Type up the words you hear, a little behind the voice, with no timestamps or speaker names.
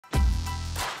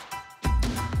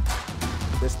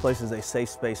This place is a safe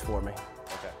space for me.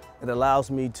 Okay. It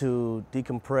allows me to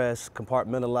decompress,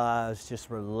 compartmentalize, just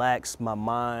relax my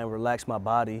mind, relax my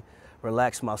body,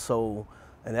 relax my soul.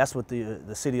 And that's what the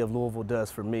city of Louisville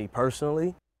does for me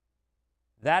personally.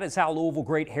 That is how Louisville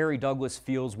great Harry Douglas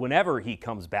feels whenever he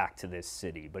comes back to this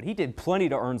city. But he did plenty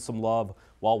to earn some love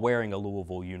while wearing a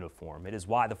Louisville uniform. It is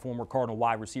why the former Cardinal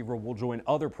wide receiver will join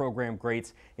other program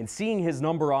greats in seeing his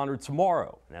number honored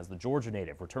tomorrow. And as the Georgia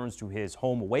native returns to his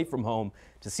home away from home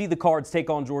to see the Cards take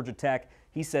on Georgia Tech,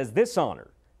 he says this honor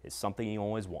is something he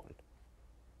always wanted.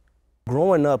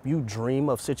 Growing up, you dream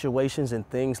of situations and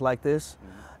things like this,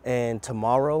 and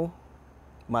tomorrow,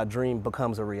 my dream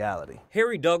becomes a reality.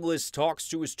 Harry Douglas talks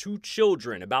to his 2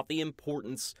 children about the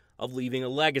importance of leaving a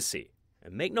legacy.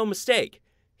 And make no mistake,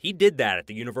 he did that at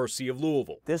the University of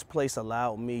Louisville. This place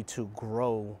allowed me to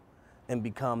grow and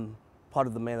become part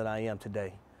of the man that I am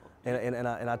today, and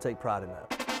I take pride in that.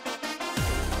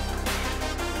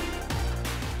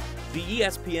 The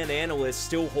ESPN analyst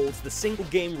still holds the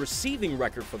single-game receiving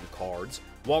record for the Cards,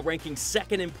 while ranking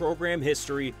 2nd in program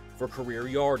history for career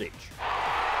yardage.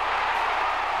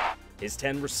 His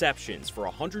 10 receptions for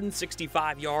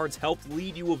 165 yards helped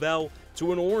lead U of L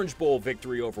to an Orange Bowl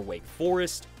victory over Wake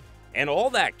Forest. And all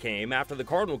that came after the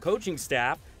Cardinal coaching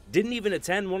staff didn't even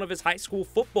attend one of his high school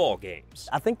football games.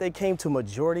 I think they came to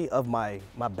majority of my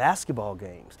basketball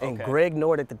games. And Okay. Greg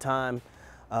Nord at the time,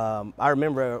 I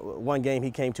remember one game he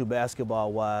came to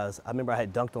basketball-wise. I remember I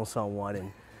had dunked on someone,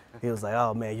 and he was like,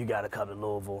 "Oh, man, you got to come to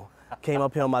Louisville." Came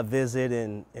up here on my visit,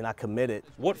 and I committed.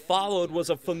 What followed was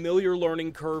a familiar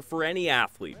learning curve for any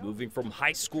athlete moving from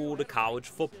high school to college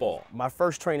football. My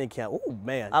first training camp, oh,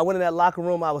 man. I went in that locker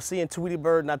room, I was seeing Tweety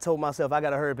Bird, and I told myself I got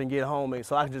to hurry up and get home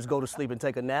so I could just go to sleep and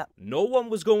take a nap. No one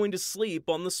was going to sleep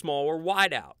on the smaller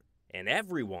wideout, and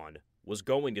everyone was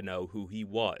going to know who he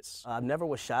was. I never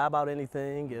was shy about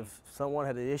anything. If someone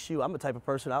had an issue, I'm the type of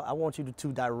person, I want you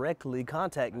to directly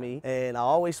contact me. And I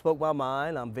always spoke my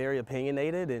mind. I'm very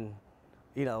opinionated, and,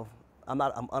 you know, I'm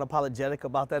unapologetic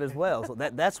about that as well. So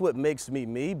that's what makes me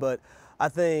me. But I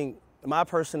think my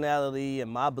personality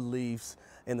and my beliefs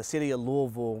in the city of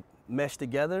Louisville meshed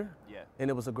together, and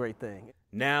it was a great thing.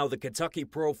 Now the Kentucky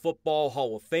Pro Football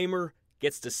Hall of Famer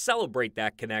gets to celebrate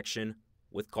that connection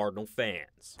with Cardinal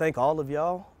fans. Thank all of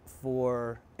y'all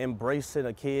for embracing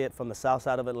a kid from the south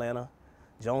side of Atlanta,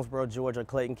 Jonesboro, Georgia,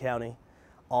 Clayton County,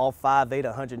 all 5'8",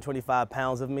 125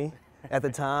 pounds of me at the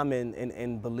time,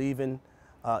 and believing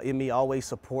in me, always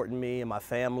supporting me and my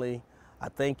family. I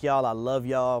thank y'all, I love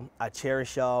y'all, I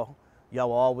cherish y'all. Y'all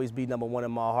will always be number 1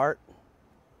 in my heart.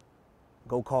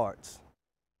 Go Cards.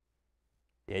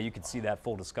 Yeah, you can see that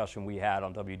full discussion we had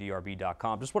on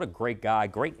WDRB.com. Just what a great guy,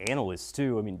 great analyst,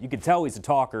 too. I mean, you can tell he's a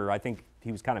talker. I think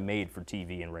he was kind of made for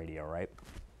TV and radio, right?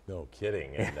 No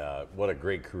kidding. And what a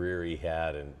great career he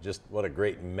had, and just what a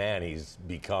great man he's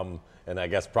become, and I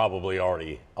guess probably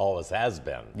already always has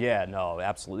been. Yeah, no,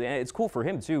 absolutely. And it's cool for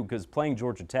him, too, because playing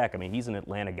Georgia Tech, I mean, he's an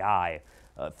Atlanta guy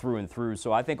through and through.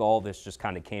 So I think all this just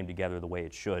kind of came together the way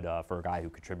it should for a guy who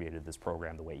contributed to this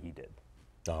program the way he did.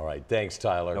 All right. Thanks,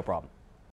 Tyler. No problem.